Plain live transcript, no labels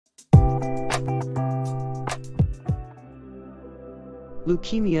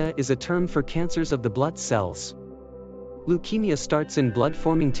Leukemia is a term for cancers of the blood cells. Leukemia starts in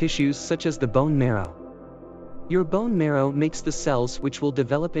blood-forming tissues such as the bone marrow. Your bone marrow makes the cells which will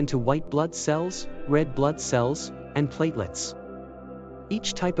develop into white blood cells, red blood cells, and platelets.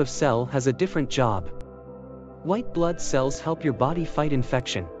 Each type of cell has a different job. White blood cells help your body fight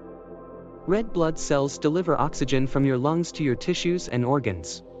infection. Red blood cells deliver oxygen from your lungs to your tissues and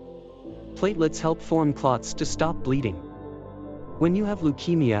organs. Platelets help form clots to stop bleeding. When you have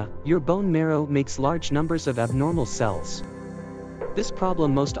leukemia, your bone marrow makes large numbers of abnormal cells. This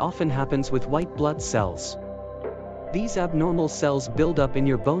problem most often happens with white blood cells. These abnormal cells build up in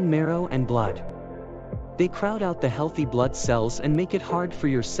your bone marrow and blood. They crowd out the healthy blood cells and make it hard for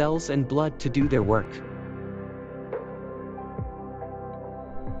your cells and blood to do their work.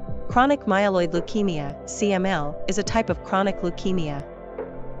 Chronic myeloid leukemia, CML, is a type of chronic leukemia.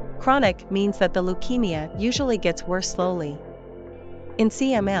 Chronic means that the leukemia usually gets worse slowly. In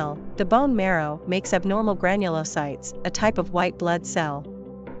CML, the bone marrow makes abnormal granulocytes, a type of white blood cell.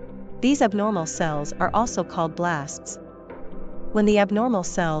 These abnormal cells are also called blasts. When the abnormal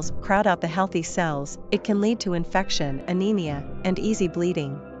cells crowd out the healthy cells, it can lead to infection, anemia, and easy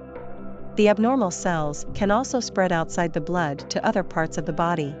bleeding. The abnormal cells can also spread outside the blood to other parts of the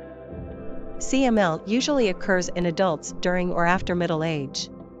body. CML usually occurs in adults during or after middle age.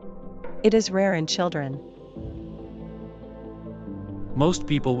 It is rare in children. Most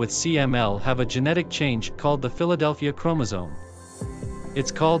people with CML have a genetic change called the Philadelphia chromosome.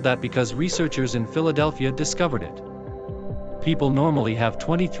 It's called that because researchers in Philadelphia discovered it. People normally have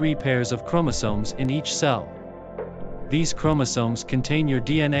 23 pairs of chromosomes in each cell. These chromosomes contain your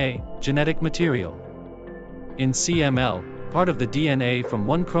DNA, genetic material. In CML, part of the DNA from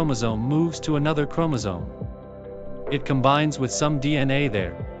one chromosome moves to another chromosome. It combines with some DNA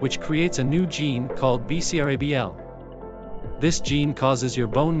there, which creates a new gene called BCR-ABL. This gene causes your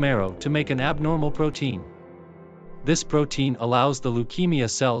bone marrow to make an abnormal protein. This protein allows the leukemia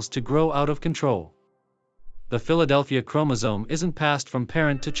cells to grow out of control. The Philadelphia chromosome isn't passed from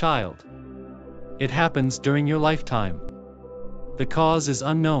parent to child. It happens during your lifetime. The cause is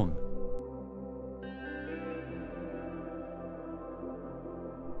unknown.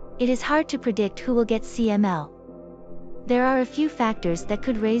 It is hard to predict who will get CML. There are a few factors that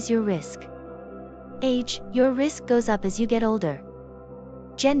could raise your risk. Age, your risk goes up as you get older.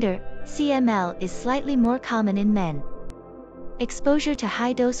 Gender, CML is slightly more common in men. Exposure to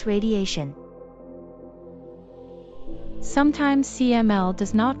high-dose radiation. Sometimes CML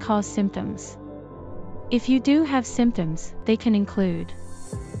does not cause symptoms. If you do have symptoms, they can include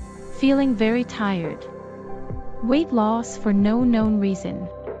feeling very tired, weight loss for no known reason,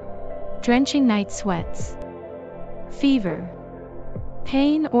 drenching night sweats, fever,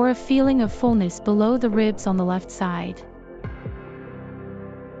 pain or a feeling of fullness below the ribs on the left side.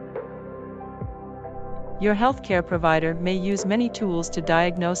 Your healthcare provider may use many tools to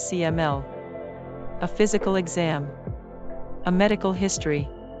diagnose CML. A physical exam, a medical history,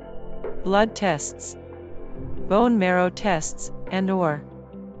 blood tests, bone marrow tests, and/or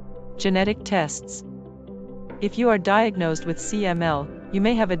genetic tests. If you are diagnosed with CML, you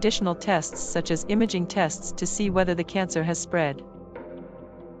may have additional tests such as imaging tests to see whether the cancer has spread.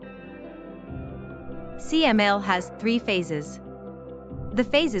 CML has 3 phases. The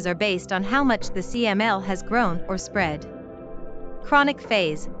phases are based on how much the CML has grown or spread. Chronic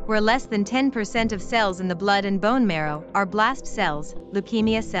phase, where less than 10% of cells in the blood and bone marrow are blast cells,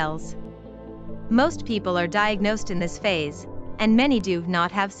 leukemia cells. Most people are diagnosed in this phase, and many do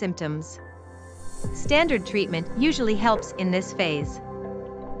not have symptoms. Standard treatment usually helps in this phase.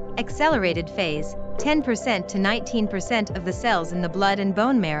 Accelerated phase, 10% to 19% of the cells in the blood and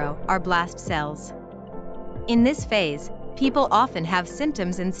bone marrow are blast cells. In this phase, people often have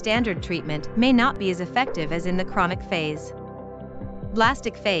symptoms and standard treatment may not be as effective as in the chronic phase.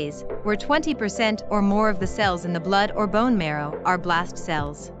 Blastic phase, where 20% or more of the cells in the blood or bone marrow are blast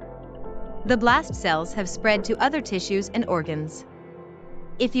cells. The blast cells have spread to other tissues and organs.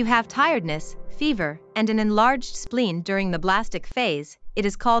 If you have tiredness, fever, and an enlarged spleen during the blastic phase, it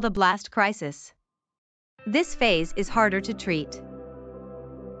is called a blast crisis. This phase is harder to treat.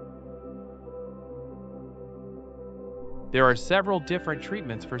 There are several different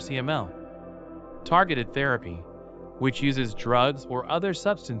treatments for CML. Targeted therapy, which uses drugs or other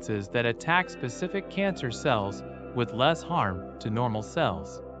substances that attack specific cancer cells with less harm to normal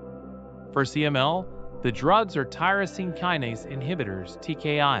cells. For CML, the drugs are tyrosine kinase inhibitors,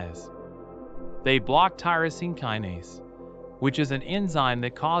 TKIs. They block tyrosine kinase, which is an enzyme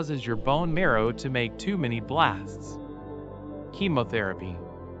that causes your bone marrow to make too many blasts. Chemotherapy.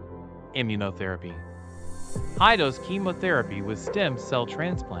 Immunotherapy. High-dose chemotherapy with stem cell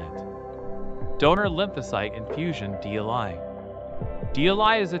transplant. Donor lymphocyte infusion DLI.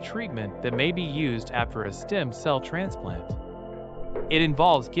 DLI is a treatment that may be used after a stem cell transplant. It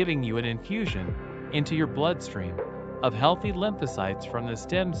involves giving you an infusion into your bloodstream of healthy lymphocytes from the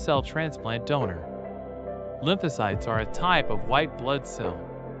stem cell transplant donor. Lymphocytes are a type of white blood cell.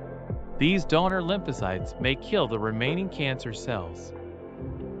 These donor lymphocytes may kill the remaining cancer cells.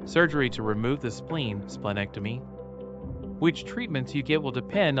 Surgery to remove the spleen, splenectomy. Which treatments you get will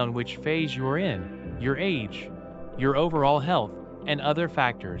depend on which phase you are in, your age, your overall health, and other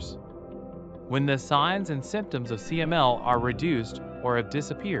factors. When the signs and symptoms of CML are reduced or have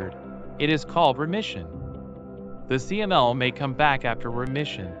disappeared, it is called remission. The CML may come back after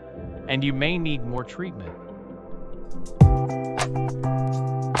remission, and you may need more treatment.